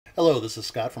Hello, this is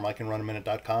Scott from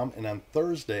ICanRunAminute.com, and on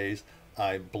Thursdays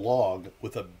I blog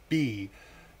with a B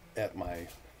at my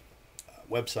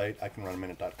website,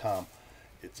 ICanRunAminute.com.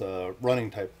 It's a running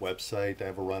type website. I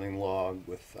have a running log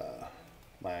with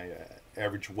my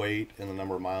average weight and the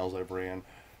number of miles I've ran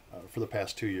for the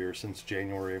past 2 years, since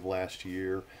January of last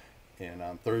year. And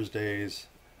on Thursdays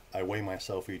I weigh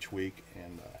myself each week,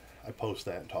 and I post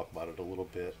that and talk about it a little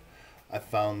bit. I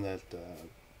found that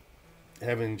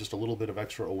having just a little bit of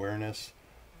extra awareness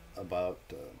about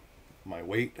my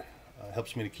weight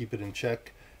helps me to keep it in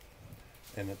check,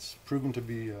 and it's proven to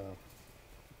be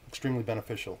extremely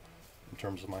beneficial in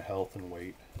terms of my health and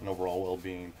weight and overall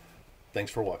well-being.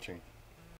 Thanks for watching.